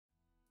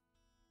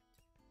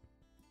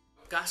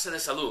Casa de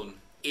Salud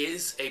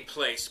is a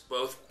place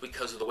both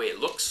because of the way it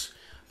looks,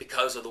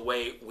 because of the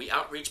way we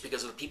outreach,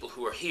 because of the people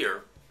who are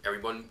here,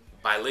 everyone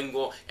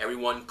bilingual,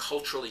 everyone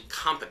culturally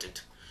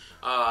competent,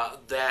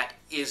 that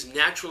is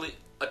naturally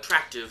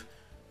attractive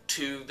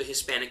to the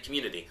Hispanic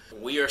community.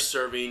 We are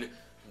serving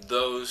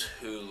those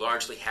who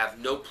largely have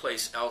no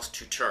place else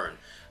to turn.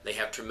 They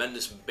have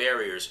tremendous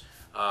barriers,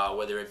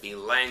 whether it be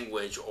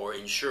language or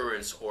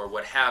insurance or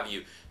what have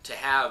you, to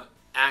have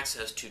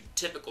access to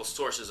typical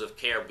sources of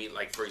care, be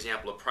like, for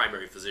example, a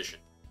primary physician.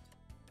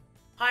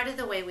 Part of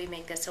the way we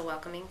make this a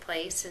welcoming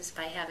place is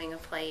by having a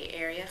play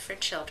area for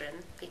children,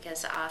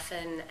 because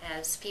often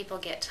as people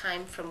get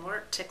time from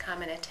work to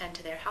come and attend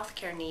to their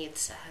healthcare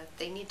needs,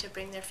 they need to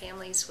bring their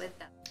families with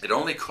them. It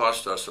only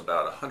costs us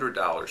about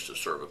 $100 to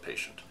serve a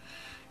patient.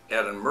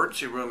 At an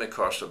emergency room, it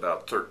costs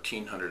about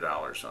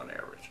 $1,300 on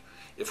average.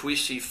 If we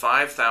see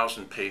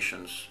 5,000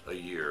 patients a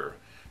year,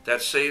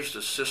 that saves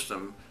the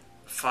system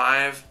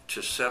 $5 to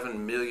 $7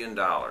 million.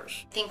 I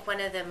think one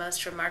of the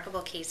most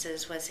remarkable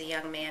cases was a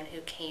young man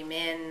who came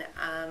in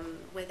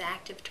with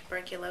active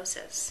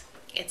tuberculosis.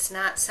 It's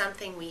not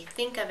something we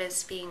think of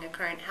as being a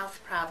current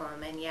health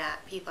problem, and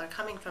yet people are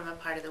coming from a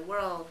part of the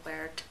world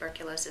where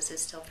tuberculosis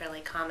is still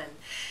fairly common.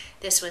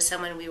 This was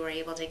someone we were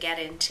able to get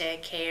into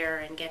care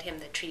and get him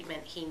the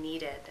treatment he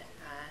needed,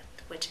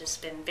 which has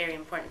been very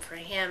important for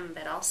him,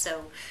 but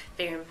also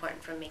very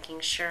important for making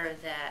sure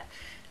that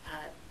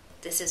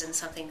this isn't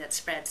something that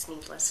spreads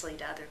needlessly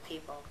to other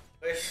people.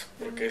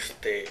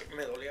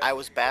 I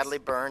was badly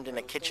burned in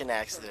a kitchen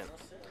accident.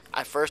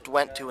 I first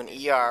went to an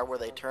ER where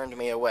they turned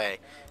me away.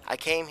 I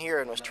came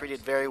here and was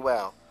treated very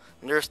well.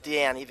 Nurse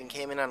Deanne even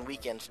came in on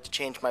weekends to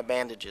change my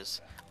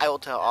bandages. I will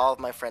tell all of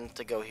my friends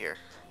to go here.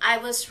 I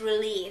was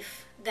relieved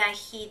that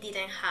he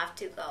didn't have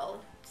to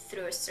go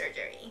through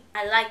surgery.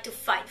 I like to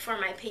fight for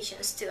my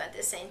patients too at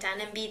the same time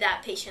and be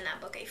that patient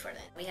advocate for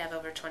them. We have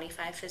over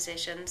 25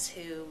 physicians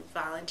who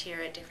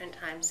volunteer at different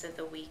times of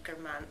the week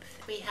or month.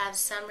 We have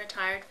some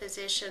retired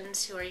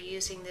physicians who are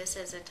using this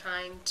as a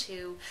time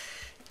to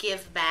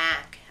give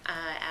back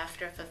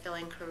after a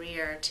fulfilling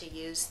career, to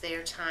use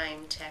their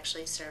time to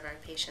actually serve our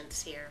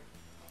patients here.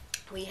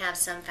 We have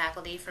some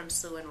faculty from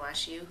SLU and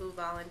WashU who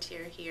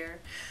volunteer here.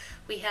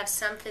 We have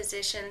some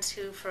physicians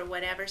who, for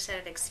whatever set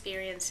of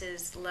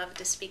experiences, love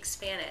to speak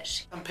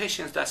Spanish. Some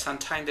patients that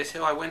sometimes they say,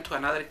 oh, I went to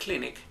another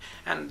clinic,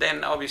 and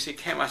then obviously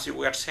came as you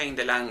were saying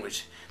the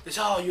language. They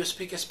say, oh, you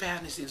speak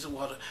Spanish, this is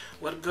what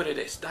good it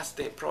is. That's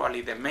probably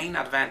the main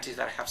advantage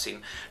that I have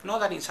seen. Not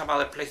that in some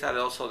other place that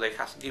also they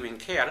have given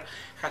care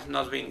has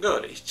not been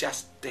good. It's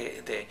just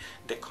the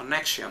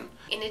connection.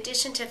 In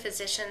addition to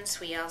physicians,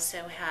 we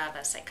also have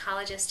a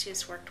psychologist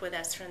who's worked with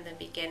us from the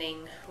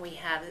beginning. We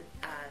have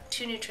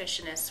 2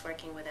 nutritionists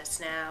working with us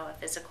now, a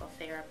physical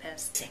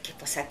therapist.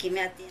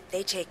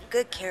 They take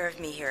good care of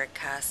me here at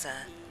Casa.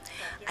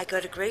 I go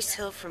to Grace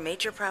Hill for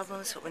major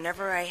problems, but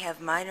whenever I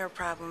have minor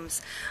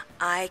problems,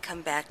 I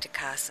come back to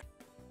Casa.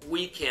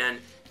 We can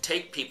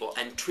take people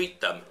and treat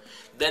them,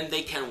 then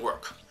they can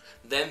work.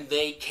 Then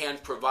they can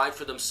provide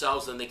for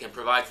themselves, then they can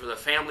provide for their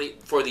family,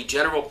 for the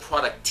general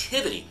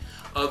productivity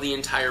of the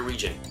entire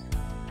region.